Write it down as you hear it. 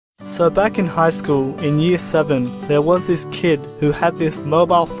So back in high school, in year 7, there was this kid who had this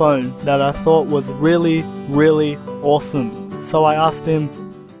mobile phone that I thought was really, really awesome. So I asked him,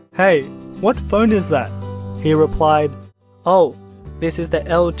 "Hey, what phone is that?" He replied, "Oh, this is the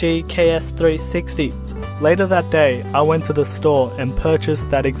LG KS360. Later that day, I went to the store and purchased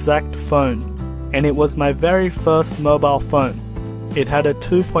that exact phone, and it was my very first mobile phone. It had a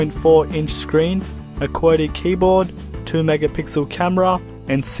 2.4-inch screen, a QWERTY keyboard, 2-megapixel camera,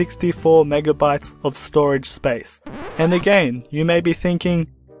 and 64 megabytes of storage space." And again, you may be thinking,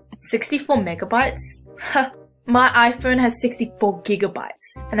 64 megabytes? My iPhone has 64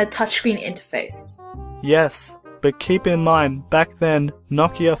 gigabytes and a touchscreen interface. yes, but keep in mind, back then,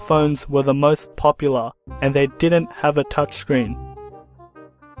 Nokia phones were the most popular, and they didn't have a touchscreen.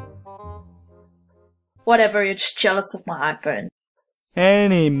 Whatever, you're just jealous of my iPhone.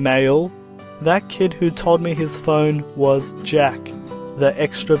 Any male, that kid who told me his phone was Jack, the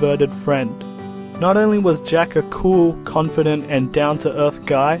extroverted friend. Not only was Jack a cool, confident and down-to-earth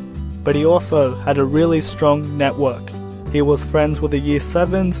guy, but he also had a really strong network. He was friends with the year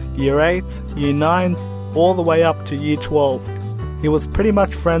 7s, year 8s, year 9s, all the way up to year 12. He was pretty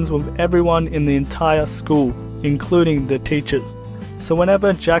much friends with everyone in the entire school, including the teachers. So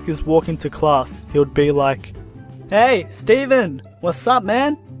whenever Jack is walking to class, he would be like, "Hey, Steven, what's up,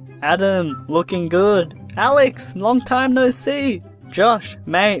 man? Adam, looking good. Alex, long time no see. Josh,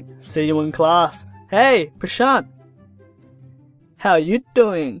 mate, see you in class. Hey, Prashant, how you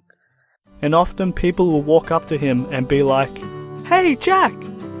doing?" And often people will walk up to him and be like, "Hey, Jack."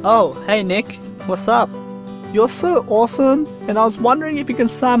 "Oh, hey, Nick, what's up? You're so awesome, and I was wondering if you can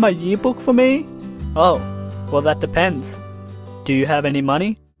sign my yearbook for me." "Oh, well that depends. Do you have any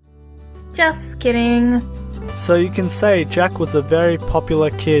money?" Just kidding. So you can say Jack was a very popular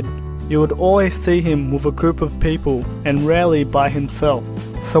kid. You would always see him with a group of people and rarely by himself.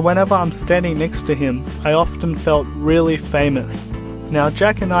 So whenever I'm standing next to him, I often felt really famous. Now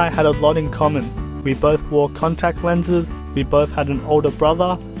Jack and I had a lot in common. We both wore contact lenses, we both had an older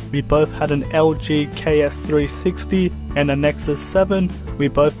brother, we both had an LG KS360 and a Nexus 7, we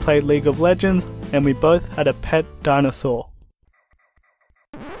both played League of Legends, and we both had a pet dinosaur.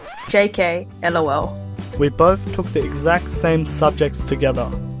 JK, LOL. We both took the exact same subjects together,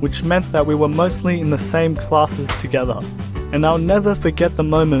 which meant that we were mostly in the same classes together. And I'll never forget the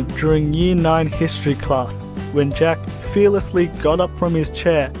moment during Year 9 history class when Jack fearlessly got up from his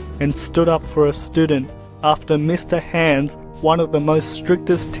chair and stood up for a student after Mr. Hands, one of the most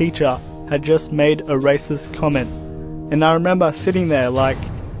strictest teacher, had just made a racist comment. And I remember sitting there like,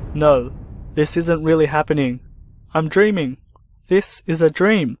 no, this isn't really happening. I'm dreaming. This is a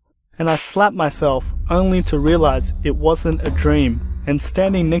dream. And I slapped myself only to realize it wasn't a dream, and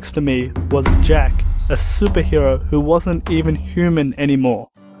standing next to me was Jack, a superhero who wasn't even human anymore.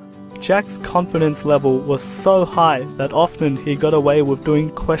 Jack's confidence level was so high that often he got away with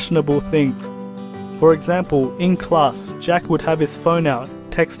doing questionable things. For example, in class, Jack would have his phone out,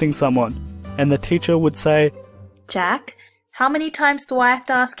 texting someone, and the teacher would say, "Jack, how many times do I have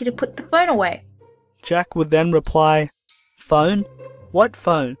to ask you to put the phone away?" Jack would then reply, "Phone? What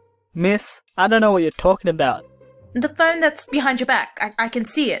phone? Miss, I don't know what you're talking about." The phone that's behind your back. I can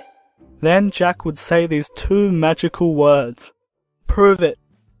see it. Then Jack would say these two magical words, "Prove it."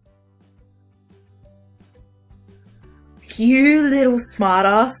 You little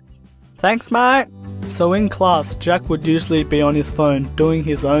smartass. Thanks, mate. So in class, Jack would usually be on his phone doing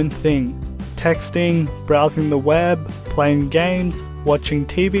his own thing. Texting, browsing the web, playing games, watching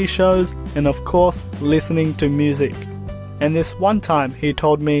TV shows, and of course, listening to music. And this one time he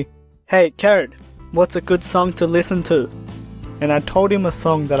told me, "Hey, Kered, what's a good song to listen to?" And I told him a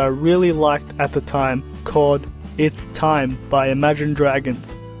song that I really liked at the time called "It's Time" by Imagine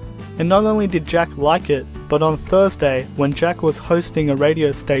Dragons. And not only did Jack like it, but on Thursday, when Jack was hosting a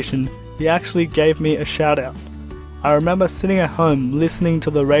radio station, he actually gave me a shout out. I remember sitting at home listening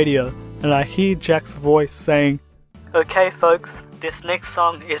to the radio, and I hear Jack's voice saying, "Okay folks, this next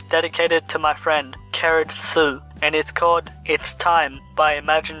song is dedicated to my friend, Kered Sue, and it's called It's Time by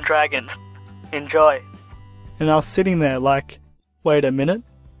Imagine Dragons. Enjoy." And I was sitting there like, wait a minute,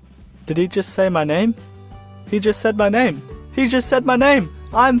 did he just say my name? He just said my name. He just said my name.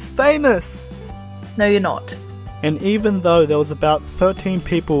 I'm famous. No, you're not. And even though there was about 13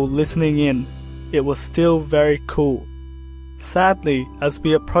 people listening in, it was still very cool. Sadly, as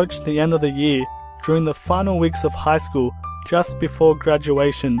we approached the end of the year, during the final weeks of high school, just before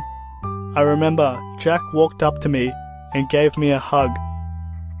graduation, I remember Jack walked up to me and gave me a hug.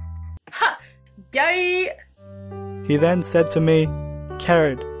 Ha! Yay! He then said to me,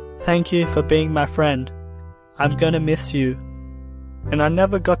 "Kered, thank you for being my friend. I'm gonna miss you." and I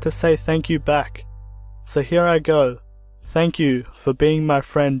never got to say thank you back. So here I go. Thank you for being my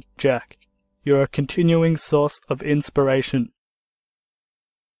friend, Jack. You're a continuing source of inspiration.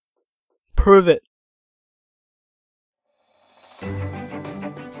 Prove it.